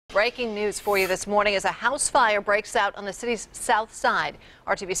Breaking news for you this morning as a house fire breaks out on the city's south side.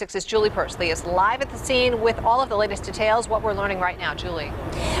 RTV6's Julie Pursley is live at the scene with all of the latest details. What we're learning right now, Julie.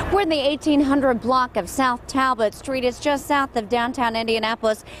 We're in the 1800 block of South Talbot Street. It's just south of downtown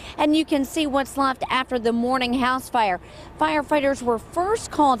Indianapolis, and you can see what's left after the morning house fire. Firefighters were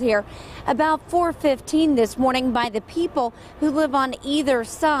first called here about 4:15 this morning by the people who live on either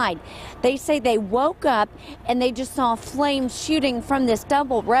side. They say they woke up and they just saw flames shooting from this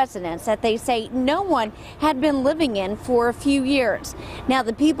double residence that they say no one had been living in for a few years. Now,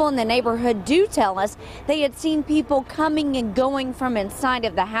 the people in the neighborhood do tell us they had seen people coming and going from inside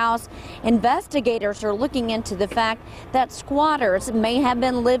of the house. Investigators are looking into the fact that squatters may have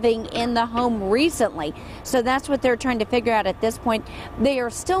been living in the home recently. So that's what they're trying to figure out at this point. They are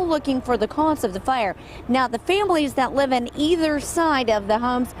still looking for the cause of the fire. Now, the families that live in either side of the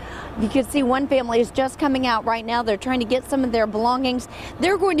homes, you can see one family is just coming out right now. They're trying to get some of their belongings.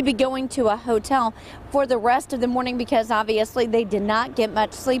 They're going to be going to a hotel for the rest of the morning because obviously they did not get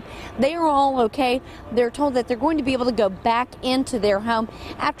much sleep. They are all okay. They're told that they're going to be able to go back into their home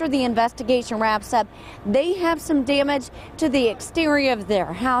after the investigation wraps up. They have some damage to the exterior of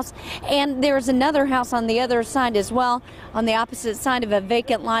their house, and there's another house on the other side as well, on the opposite side of a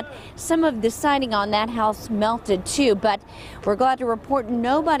vacant lot. Some of the siding on that house melted too, but we're glad to report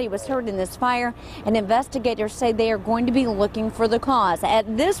nobody was hurt in this fire, and investigators say they are going to be looking for the cause.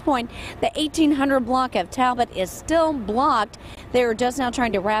 At this point, the 1800 block of Talbot is still blocked. They're just now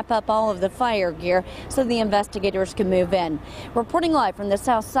trying to wrap up all of the fire gear so the investigators can move in. Reporting live from the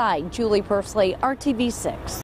south side, Julie Pursley, RTV6.